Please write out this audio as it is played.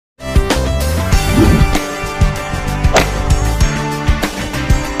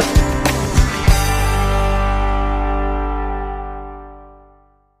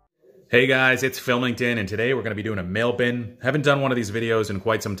Hey guys, it's Filmington, and today we're going to be doing a mail bin. Haven't done one of these videos in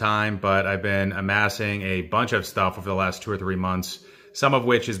quite some time, but I've been amassing a bunch of stuff over the last 2 or 3 months, some of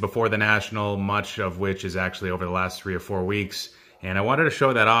which is before the National, much of which is actually over the last 3 or 4 weeks, and I wanted to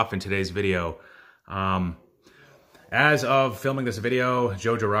show that off in today's video. As of filming this video,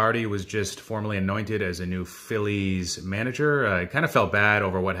 Joe Girardi was just formally anointed as a new Phillies manager. I kind of felt bad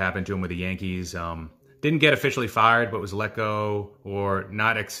over what happened to him with the Yankees. Didn't get officially fired, but was let go or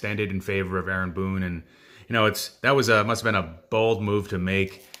not extended in favor of Aaron Boone. And, you know, must have been a bold move to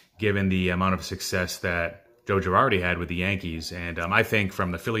make given the amount of success that Joe Girardi had with the Yankees. And I think from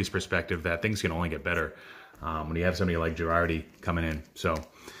the Phillies perspective that things can only get better when you have somebody like Girardi coming in. So,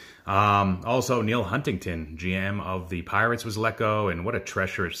 also Neil Huntington, GM of the Pirates, was let go. And what a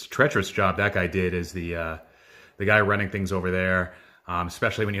treacherous job that guy did as the guy running things over there.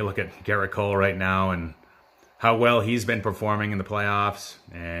 Especially when you look at Garrett Cole right now and how well he's been performing in the playoffs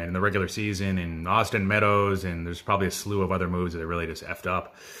and in the regular season, and Austin Meadows, and there's probably a slew of other moves that are really just effed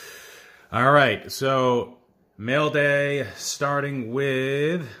up. All right, so mail day starting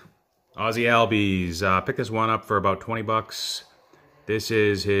with Ozzie Albies. Pick this one up for about 20 bucks. This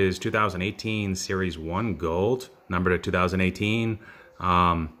is his 2018 Series 1 Gold, numbered at 2018.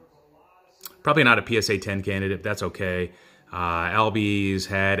 Probably not a PSA 10 candidate, that's okay. Albies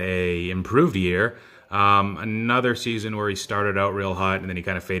had a improved year, another season where he started out real hot and then he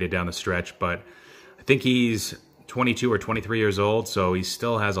kind of faded down the stretch, but I think he's 22 or 23 years old, so he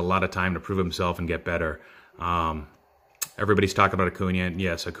still has a lot of time to prove himself and get better. Everybody's talking about Acuna, and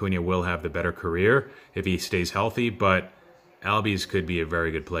yes, Acuna will have the better career if he stays healthy, but Albies could be a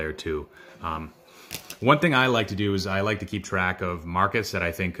very good player too. One thing I like to do is I like to keep track of markets that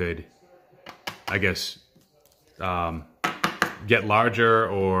I think could, I guess, get larger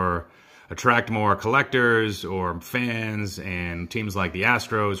or attract more collectors or fans, and teams like the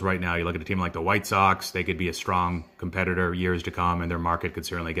Astros right now, you look at a team like the White Sox, they could be a strong competitor years to come, and their market could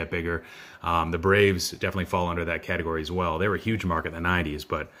certainly get bigger. The Braves definitely fall under that category as well. They were a huge market in the 90s,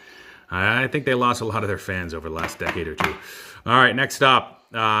 but I think they lost a lot of their fans over the last decade or two. All right, next up,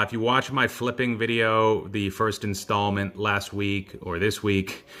 if you watch my flipping video, the first installment last week or this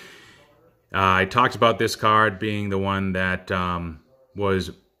week, I talked about this card being the one that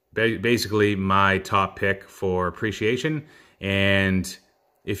was basically my top pick for appreciation. And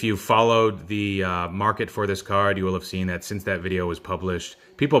if you followed the market for this card, you will have seen that since that video was published,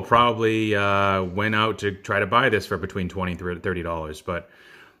 people probably went out to try to buy this for between $20 and $30. But,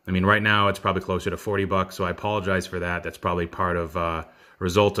 I mean, right now it's probably closer to 40 bucks, so I apologize for that. That's probably part of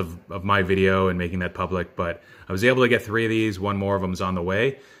result of my video and making that public. But I was able to get 3 of these. One more of them is on the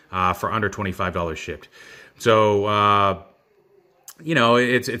way. For under $25 shipped. So, you know,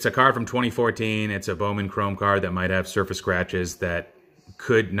 it's a card from 2014. It's a Bowman Chrome card that might have surface scratches that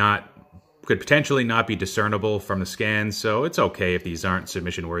could potentially not be discernible from the scans. So it's okay if these aren't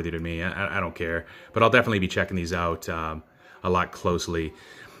submission worthy to me. I don't care. But I'll definitely be checking these out a lot closely.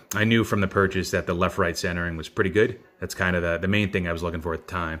 I knew from the purchase that the left-right centering was pretty good. That's kind of the main thing I was looking for at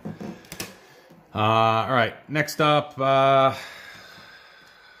the time. All right, next up,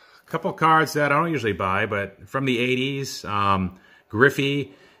 couple cards that I don't usually buy, but from the 80s,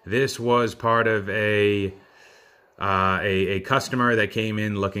 Griffey. This was part of a customer that came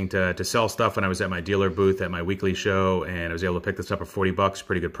in looking to sell stuff when I was at my dealer booth at my weekly show, and I was able to pick this up for 40 bucks,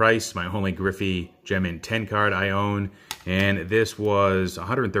 pretty good price. My only Griffey Gem in 10 card I own, and this was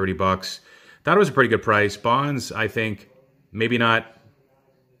 130 bucks. Thought it was a pretty good price. Bonds, I think, maybe not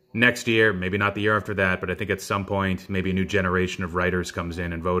next year, maybe not the year after that, but I think at some point, maybe a new generation of writers comes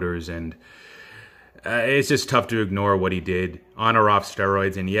in and voters, and it's just tough to ignore what he did on or off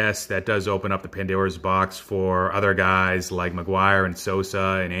steroids. And yes, that does open up the Pandora's box for other guys like McGuire and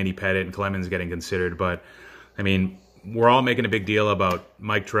Sosa and Andy Pettitte and Clemens getting considered. But, I mean, we're all making a big deal about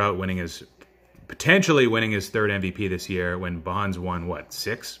Mike Trout potentially winning his 3rd MVP this year when Bonds won, what,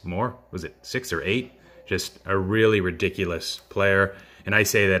 6 more? Was it 6 or 8? Just a really ridiculous player. And I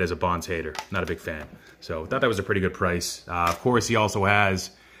say that as a Bonds hater, not a big fan. So I thought that was a pretty good price. Of course, he also has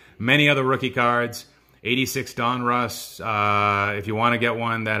many other rookie cards. 86 Donruss, if you want to get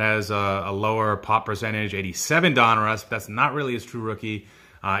one that has a lower pop percentage. 87 Donruss, that's not really his true rookie.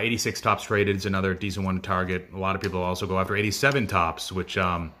 86 Topps Traded is another decent one to target. A lot of people also go after 87 Topps, which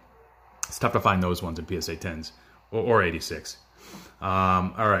it's tough to find those ones in PSA 10s or 86.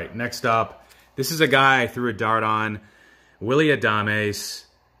 All right, next up, this is a guy I threw a dart on. Willy Adames,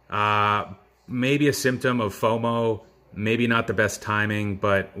 maybe a symptom of FOMO, maybe not the best timing,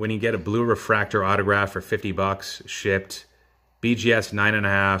 but when you get a blue refractor autograph for 50 bucks shipped, BGS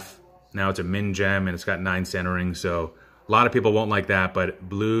 9.5, now it's a min gem and it's got 9 centering, so a A lot of people won't like that, but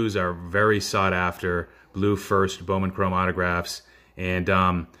blues are very sought after. Blue first Bowman Chrome autographs. And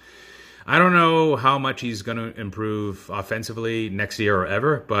I don't know how much he's going to improve offensively next year or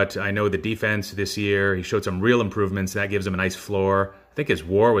ever, but I know the defense this year, he showed some real improvements. That gives him a nice floor. I think his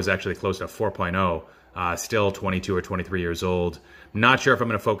WAR was actually close to 4.0, still 22 or 23 years old. Not sure if I'm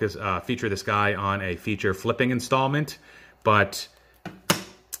going to feature this guy on a feature flipping installment, but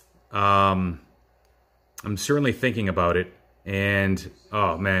I'm certainly thinking about it. And,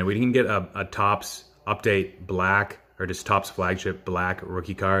 oh man, we can get a Topps Update Black, or just Topps Flagship Black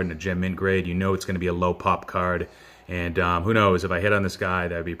rookie card in a gem mint grade. You know it's going to be a low pop card. And who knows, if I hit on this guy,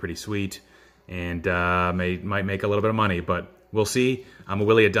 that would be pretty sweet. And might make a little bit of money, but we'll see. I'm a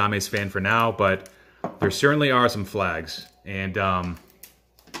Willy Adames fan for now, but there certainly are some flags. And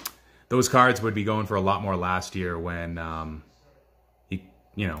those cards would be going for a lot more last year when,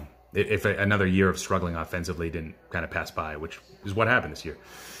 if another year of struggling offensively didn't kind of pass by, which is what happened this year.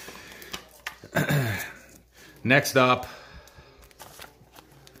 Next up,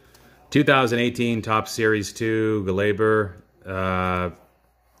 2018 Topps Series 2, Glaber.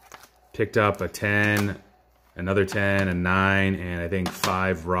 Picked up a 10, another 10, a 9, and I think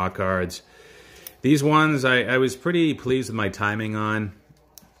 5 raw cards. These ones, I was pretty pleased with my timing on.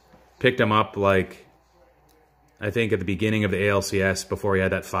 Picked them up, like, I think at the beginning of the ALCS before he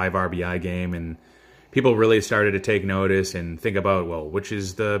had that 5 RBI game, and people really started to take notice and think about, well, which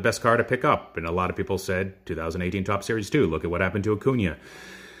is the best card to pick up? And a lot of people said 2018 Topps Series 2. Look at what happened to Acuna.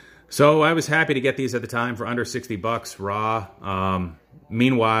 So I was happy to get these at the time for under $60 raw.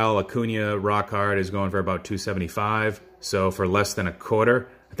 Meanwhile, Acuna raw card is going for about $275. So for less than a quarter,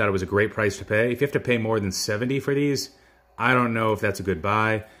 I thought it was a great price to pay. If you have to pay more than $70 for these, I don't know if that's a good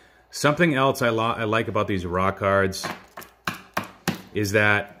buy. Something else I like about these raw cards is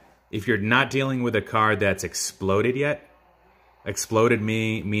that if you're not dealing with a card that's exploded yet, exploded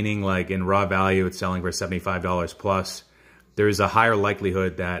meaning like in raw value it's selling for $75 plus, there's a higher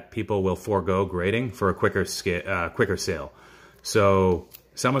likelihood that people will forego grading for a quicker sale. So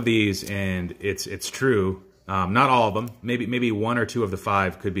some of these, and it's true, not all of them, maybe 1 or 2 of the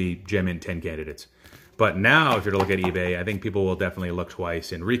 5 could be gem mint 10 candidates. But now, if you're to look at eBay, I think people will definitely look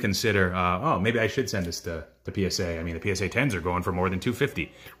twice and reconsider, oh, maybe I should send this to the PSA. I mean, the PSA 10s are going for more than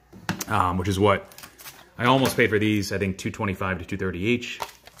 $250. Which is what I almost paid for these. I think $225 to $230 each.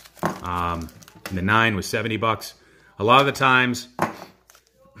 And the 9 was $70. A lot of the times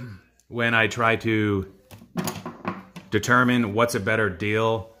when I try to determine what's a better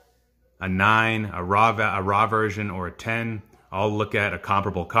deal, a 9, a raw version, or a 10, I'll look at a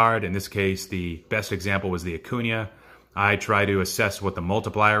comparable card. In this case, the best example was the Acuna. I try to assess what the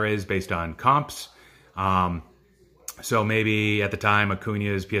multiplier is based on comps. So maybe at the time,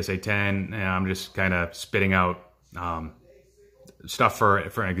 Acuna's PSA 10, I'm just kind of spitting out stuff for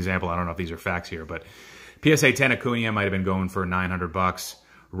an example. I don't know if these are facts here, but PSA 10 Acuna might have been going for $900.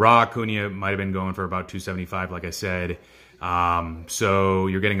 Raw Acuna might have been going for about $275, like I said. So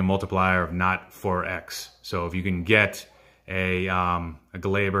you're getting a multiplier of not 4x. So if you can get a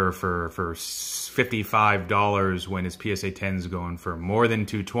Glaber for $55 when his PSA 10 is going for more than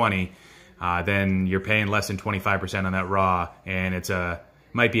 $220, then you're paying less than 25% on that raw, and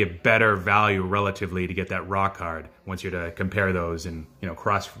might be a better value relatively to get that raw card once you're to compare those and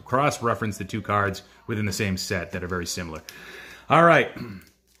cross-reference the 2 cards within the same set that are very similar. All right,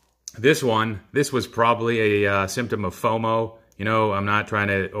 this was probably a symptom of FOMO. You know, I'm not trying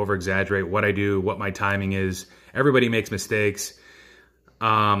to over-exaggerate what I do, what my timing is. Everybody makes mistakes.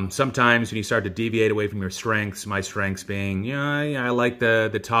 Sometimes when you start to deviate away from your strengths, my strengths being, I like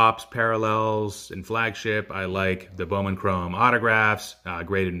the Topps parallels and flagship. I like the Bowman Chrome autographs,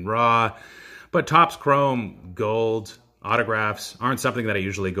 graded and raw. But Topps Chrome gold autographs aren't something that I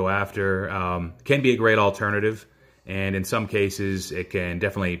usually go after. Can be a great alternative, and in some cases it can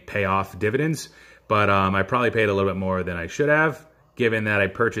definitely pay off dividends. But I probably paid a little bit more than I should have, given that I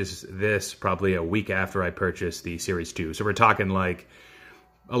purchased this probably a week after I purchased the Series 2. So we're talking like,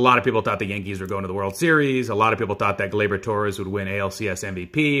 a lot of people thought the Yankees were going to the World Series. A lot of people thought that Glaber Torres would win ALCS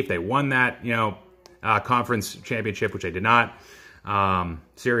MVP if they won that, conference championship, which I did not,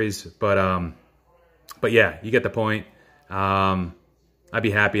 series. But yeah, you get the point. I'd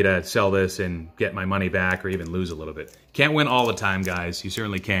be happy to sell this and get my money back or even lose a little bit. Can't win all the time, guys. You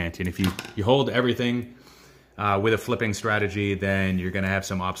certainly can't. And if you hold everything with a flipping strategy, then you're going to have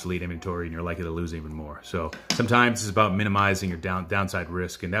some obsolete inventory and you're likely to lose even more. So sometimes it's about minimizing your downside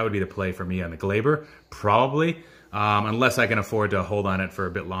risk, and that would be the play for me on the Glaber, probably, unless I can afford to hold on it for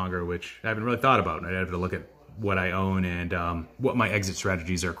a bit longer, which I haven't really thought about. I'd have to look at what I own and what my exit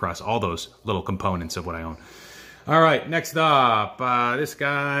strategies are across all those little components of what I own. All right, next up, this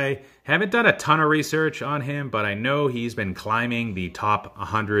guy, haven't done a ton of research on him, but I know he's been climbing the top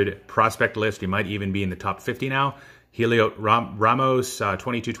 100 prospect list. He might even be in the top 50 now. Helio Ramos,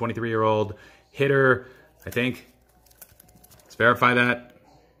 22, 23-year-old hitter, I think. Let's verify that.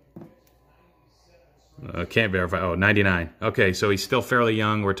 Can't verify. Oh, 99. Okay, so he's still fairly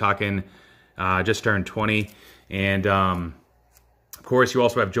young. We're talking just turned 20. And, of course, you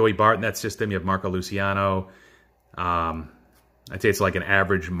also have Joey Bart in that system. You have Marco Luciano. I'd say it's like an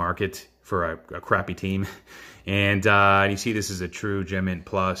average market for a crappy team. And you see this is a true Gem Mint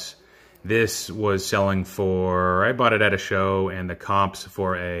Plus. This was selling for, I bought it at a show, and the comps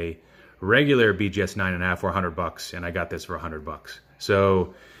for a regular BGS 9.5 were $100, and I got this for $100.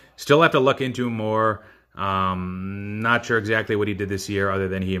 So still have to look into more. Not sure exactly what he did this year other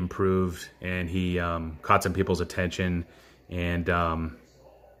than he improved and he caught some people's attention. And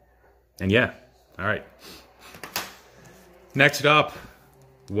yeah, all right. Next up,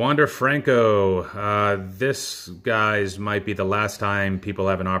 Wander Franco. This guy's might be the last time people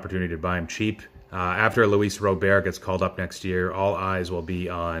have an opportunity to buy him cheap. After Luis Robert gets called up next year, all eyes will be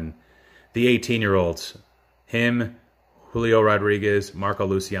on the 18-year-olds. Him, Julio Rodriguez, Marco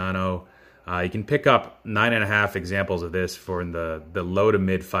Luciano. You can pick up 9.5 examples of this for in the low to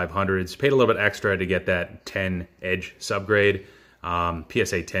mid 500s. Paid a little bit extra to get that 10 edge subgrade.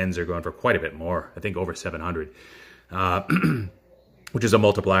 PSA 10s are going for quite a bit more. I think over 700. Which is a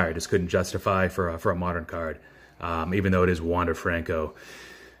multiplier I just couldn't justify for a modern card, even though it is Wander Franco.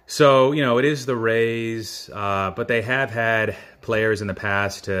 So, you know, it is the Rays, but they have had players in the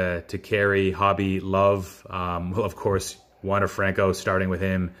past to carry hobby love. Well, of course, Wander Franco, starting with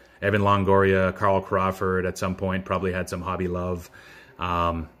him, Evan Longoria, Carl Crawford at some point probably had some hobby love.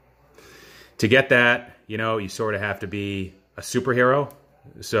 To get that, you know, you sort of have to be a superhero.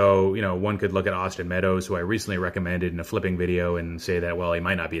 So, you know, one could look at Austin Meadows, who I recently recommended in a flipping video, and say that, well, he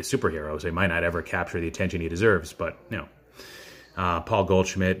might not be a superhero, so he might not ever capture the attention he deserves. But, you know, Paul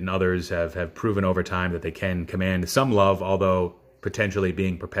Goldschmidt and others have proven over time that they can command some love, although potentially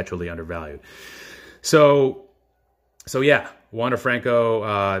being perpetually undervalued. So yeah, Wander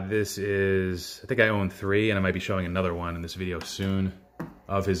Franco, this is, I think I own 3, and I might be showing another one in this video soon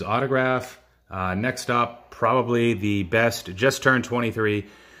of his autograph. Next up, probably the best, just turned 23,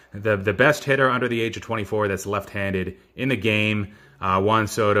 the best hitter under the age of 24 that's left-handed in the game. Juan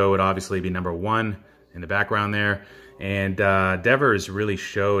Soto would obviously be number 1 in the background there. And Devers really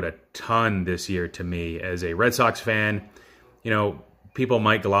showed a ton this year to me as a Red Sox fan. You know, people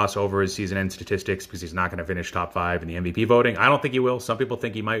might gloss over his season-end statistics because he's not going to finish top 5 in the MVP voting. I don't think he will. Some people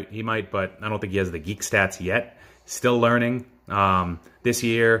think he might, but I don't think he has the geek stats yet. Still learning. This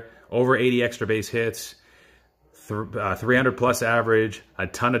year, over 80 extra base hits, 300-plus average, a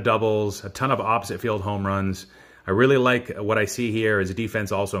ton of doubles, a ton of opposite field home runs. I really like what I see here. His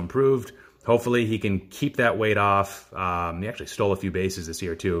defense also improved. Hopefully he can keep that weight off. He actually stole a few bases this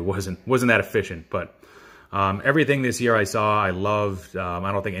year too. It wasn't that efficient, but everything this year I saw, I loved.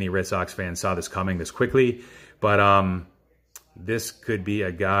 I don't think any Red Sox fans saw this coming this quickly, but this could be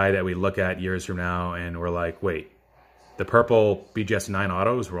a guy that we look at years from now and we're like, wait, the purple BGS 9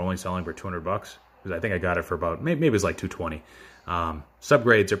 autos were only selling for $200 because I think I got it for about maybe it was like $220.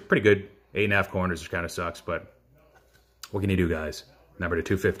 Subgrades are pretty good. 8.5 corners, which kind of sucks, but what can you do, guys? Number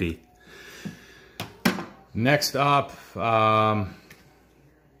to $250. Next up,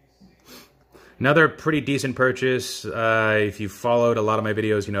 another pretty decent purchase. If you followed a lot of my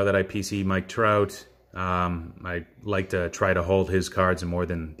videos, you know that I PC Mike Trout. I like to try to hold his cards more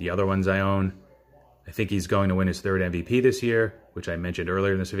than the other ones I own. I think he's going to win his 3rd MVP this year, which I mentioned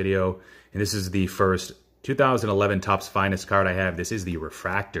earlier in this video. And this is the first 2011 Topps Finest card I have. This is the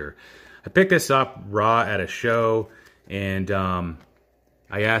Refractor. I picked this up raw at a show, and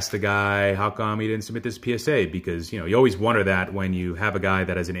I asked the guy, how come he didn't submit this PSA? Because, you know, you always wonder that when you have a guy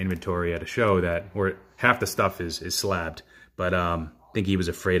that has an inventory at a show where half the stuff is slabbed. But I think he was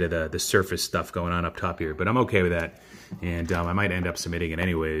afraid of the surface stuff going on up top here. But I'm okay with that. And I might end up submitting it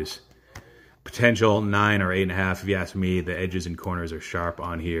anyways. Potential 9 or 8.5. If you ask me, the edges and corners are sharp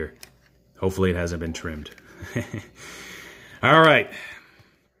on here. Hopefully it hasn't been trimmed. All right.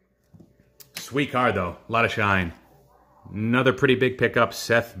 Sweet card, though. A lot of shine. Another pretty big pickup,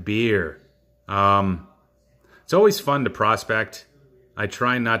 Seth Beer. It's always fun to prospect. I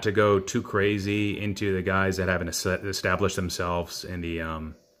try not to go too crazy into the guys that haven't established themselves in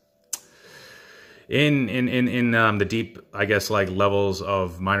the the deep, I guess, like levels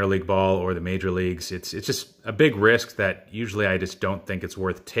of minor league ball or the major leagues. It's just a big risk that usually I just don't think it's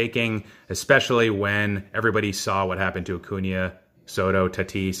worth taking, especially when everybody saw what happened to Acuna Soto,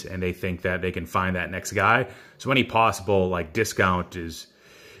 Tatis, and they think that they can find that next guy. So any possible like discount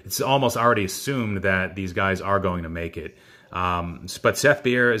it's almost already assumed that these guys are going to make it. But Seth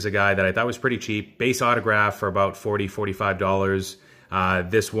Beer is a guy that I thought was pretty cheap. Base autograph for about $40, $45.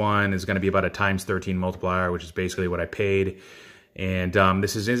 This one is going to be about a ×13 multiplier, which is basically what I paid. And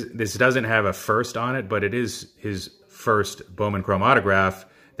this doesn't have a first on it, but it is his first Bowman Chrome autograph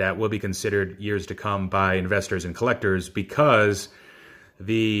that will be considered years to come by investors and collectors, because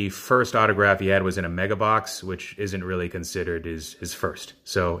the first autograph he had was in a mega box, which isn't really considered his first.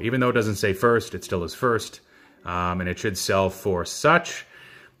 So even though it doesn't say first, it still is first, and it should sell for such.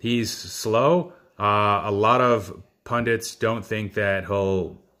 He's slow. A lot of pundits don't think that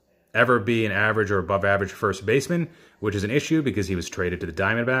he'll ever be an average or above average first baseman, which is an issue because he was traded to the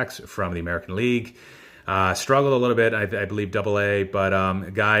Diamondbacks from the American League. Struggled a little bit, I believe, AA, but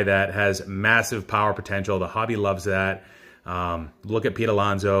a guy that has massive power potential. The hobby loves that. Look at Pete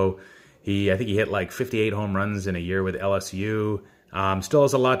Alonso. I think he hit like 58 home runs in a year with LSU. Still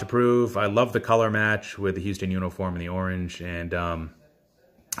has a lot to prove. I love the color match with the Houston uniform and the orange. And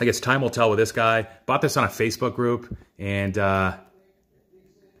I guess time will tell with this guy. Bought this on a Facebook group. And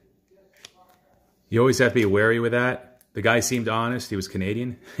you always have to be wary with that. The guy seemed honest. He was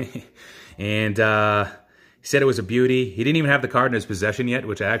Canadian. And he said it was a beauty. He didn't even have the card in his possession yet,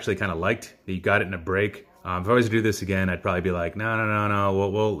 which I actually kind of liked. He got it in a break. If I was to do this again, I'd probably be like, no.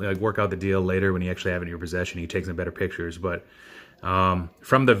 We'll like, work out the deal later when you actually have it in your possession. You take some better pictures. But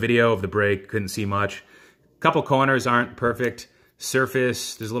from the video of the break, couldn't see much. Couple corners aren't perfect.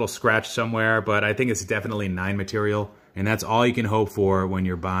 Surface, there's a little scratch somewhere, but I think it's definitely 9 material. And that's all you can hope for when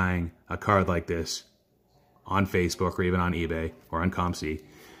you're buying a card like this on Facebook or even on eBay or on ComC.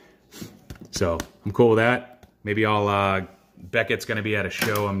 So I'm cool with that. Maybe Beckett's going to be at a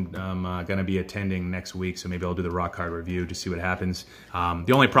show I'm going to be attending next week, so maybe I'll do the rock card review to see what happens.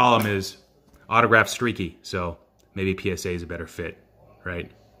 The only problem is autograph's streaky, so maybe PSA is a better fit,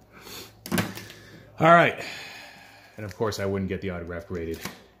 right? All right. And of course, I wouldn't get the autograph graded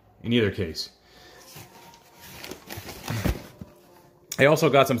in either case. I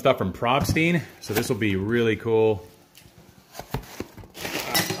also got some stuff from Probstein, so this will be really cool.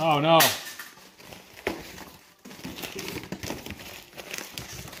 Oh, no.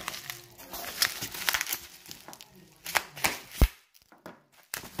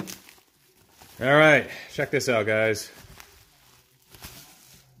 All right, check this out, guys.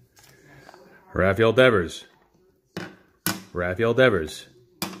 Rafael Devers. Rafael Devers.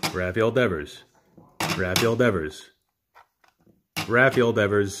 Rafael Devers. Rafael Devers. Rafael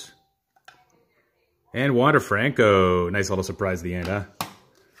Devers. And Wander Franco. Nice little surprise at the end, huh?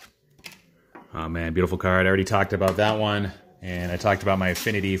 Oh, man, beautiful card. I already talked about that one. And I talked about my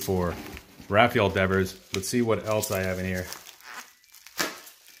affinity for Rafael Devers. Let's see what else I have in here.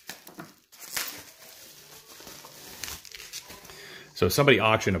 So somebody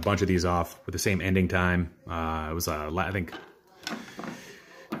auctioned a bunch of these off with the same ending time. It was, I think,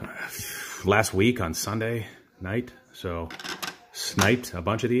 last week on Sunday night. So sniped a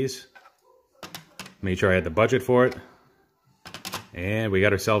bunch of these. Made sure I had the budget for it. And we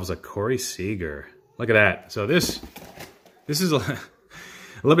got ourselves a Corey Seager. Look at that. So this is a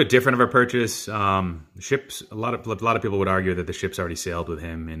little bit different of a purchase. Ships. A lot of people would argue that the ship's already sailed with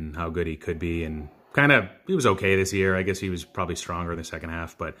him and how good he could be, and he was okay this year. I guess he was probably stronger in the second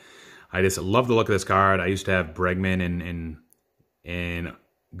half, but I just love the look of this card. I used to have Bregman in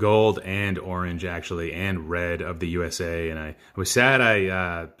gold and orange, actually, and red of the USA, and I was sad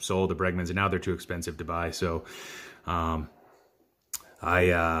I sold the Bregmans, and now they're too expensive to buy. So I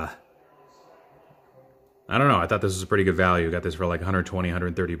don't know. I thought this was a pretty good value. Got this for like 120,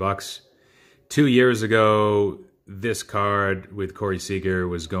 130 bucks. 2 years ago, this card with Corey Seager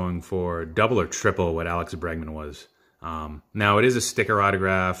was going for double or triple what Alex Bregman was. Now, it is a sticker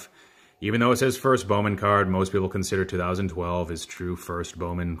autograph. Even though it says first Bowman card, most people consider 2012 his true first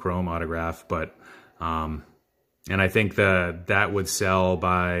Bowman Chrome autograph. But, and I think that would sell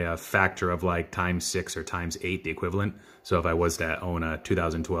by a factor of like ×6 or ×8 the equivalent. So if I was to own a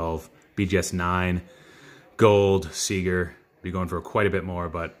 2012 BGS 9 gold Seager, I'd be going for quite a bit more.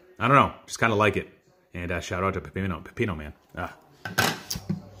 But I don't know, just kind of like it. And shout out to Pepino Man.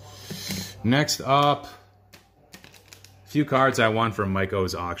 Next up, a few cards I won from Mike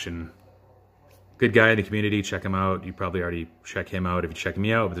O's auction. Good guy in the community. Check him out. You probably already check him out if you check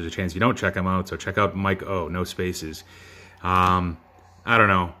me out, but there's a chance you don't check him out. So check out Mike O. No spaces. I don't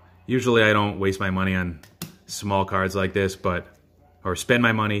know. Usually I don't waste my money on small cards like this, or spend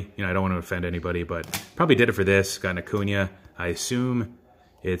my money. You know, I don't want to offend anybody, but probably did it for this. Got an Acuna. I assume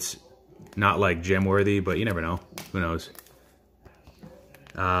it's not like gem worthy, but you never know. Who knows?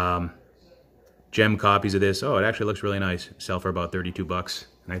 Gem copies of this. Oh, it actually looks really nice. Sell for about 32 bucks.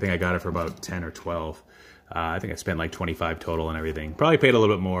 And I think I got it for about 10 or 12. I think I spent like 25 total and everything. Probably paid a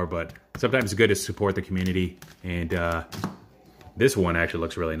little bit more, but sometimes it's good to support the community. And this one actually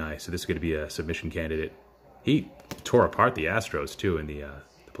looks really nice. So this is going to be a submission candidate. He tore apart the Astros too in the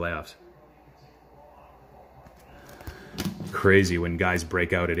playoffs. Crazy when guys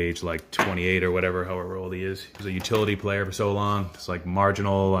break out at age like 28 or whatever, however old he is. He was a utility player for so long. It's like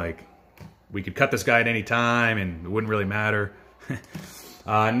marginal, like we could cut this guy at any time and it wouldn't really matter.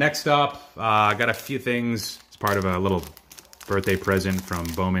 Next up, I got a few things. It's part of a little birthday present from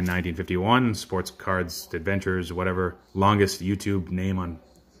Bowman 1951, Sports Cards Adventures, whatever. Longest YouTube name on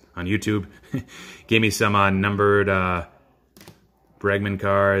YouTube. Gave me some numbered Bregman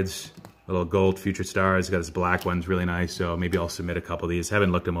cards. Little gold Future Stars. Got his black ones, really nice. So maybe I'll submit a couple of these.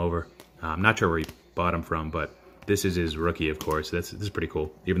 Haven't looked them over. I'm not sure where he bought them from, but this is his rookie, of course. This is pretty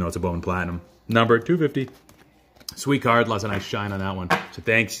cool, even though it's a Bowman Platinum. Number 250. Sweet card. Lots of nice shine on that one. So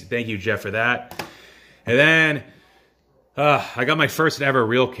thank you, Jeff, for that. And then I got my first ever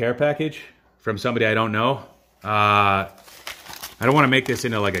real care package from somebody I don't know. I don't want to make this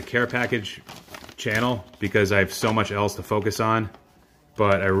into like a care package channel because I have so much else to focus on.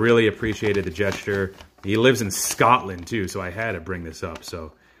 But I really appreciated the gesture. He lives in Scotland too, so I had to bring this up.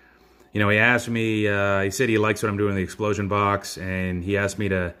 So, you know, he asked me, he said he likes what I'm doing in the explosion box, and he asked me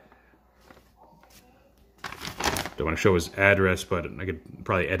to, don't want to show his address, but I could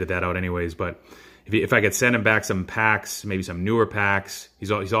probably edit that out anyways. But if I could send him back some packs, maybe some newer packs. He's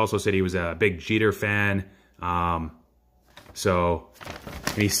also said he was a big Jeter fan. And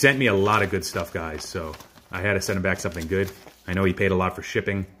he sent me a lot of good stuff, guys. So I had to send him back something good. I know he paid a lot for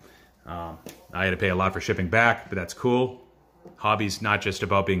shipping. I had to pay a lot for shipping back, but that's cool. Hobby's not just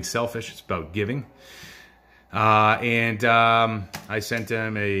about being selfish, it's about giving. I sent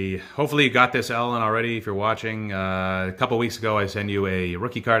him a, hopefully you got this, Alan, already if you're watching. A couple weeks ago, I sent you a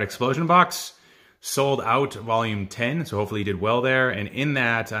rookie card explosion box. Sold out volume 10, so hopefully you did well there. And in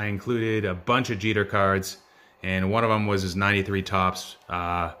that, I included a bunch of Jeter cards. And one of them was his 93 Topps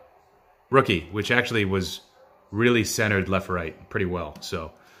rookie, which actually was really centered left-right pretty well.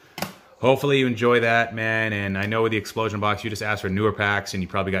 So hopefully you enjoy that, man. And I know with the explosion box, you just asked for newer packs and you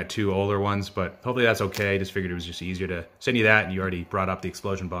probably got 2 older ones, but hopefully that's okay. Just figured it was just easier to send you that, and you already brought up the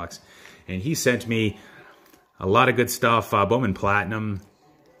explosion box. And he sent me a lot of good stuff. Bowman Platinum,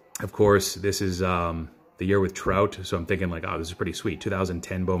 of course. This is the year with Trout, so I'm thinking like, oh, this is pretty sweet.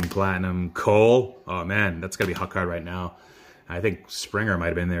 2010 Bowman Platinum. Cole, oh man, that's gotta be a hot card right now. I think Springer might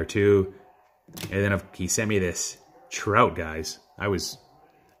have been there too. And then he sent me this Trout, guys. I was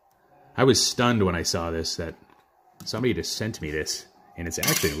stunned when I saw this, that somebody just sent me this. And it's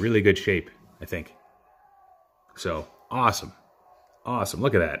actually in really good shape, I think. So, awesome. Awesome.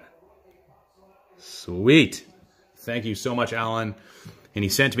 Look at that. Sweet. Thank you so much, Alan. And he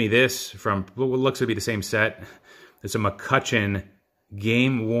sent me this from what looks to be the same set. It's a McCutchen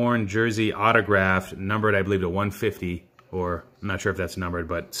game-worn jersey autographed, numbered, I believe, to 150. Or, I'm not sure if that's numbered,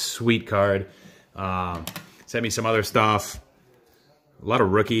 but sweet card. Sent me some other stuff. A lot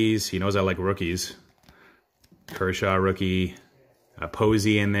of rookies. He knows I like rookies. Kershaw rookie.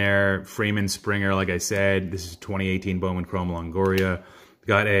 Posey in there. Freeman, Springer, like I said. This is 2018 Bowman Chrome Longoria.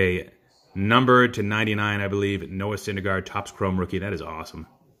 Got a numbered to 99, I believe. Noah Syndergaard, Topps Chrome rookie. That is awesome.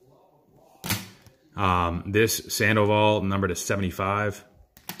 This Sandoval, numbered to 75.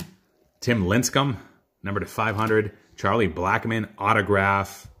 Tim Lincecum, numbered to 500. Charlie Blackmon,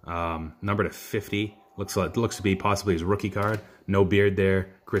 autograph, numbered to 50. Looks to be possibly his rookie card. No beard there.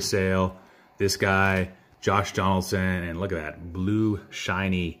 Chris Sale. This guy, Josh Donaldson, and look at that blue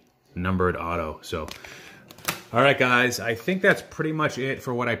shiny numbered auto. So, all right, guys, I think that's pretty much it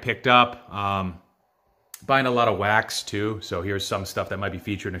for what I picked up. Buying a lot of wax too. So here's some stuff that might be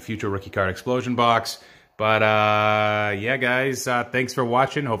featured in a future rookie card explosion box. But yeah, guys, thanks for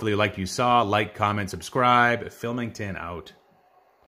watching. Hopefully you liked what you saw. Like, comment, subscribe. Filmington out.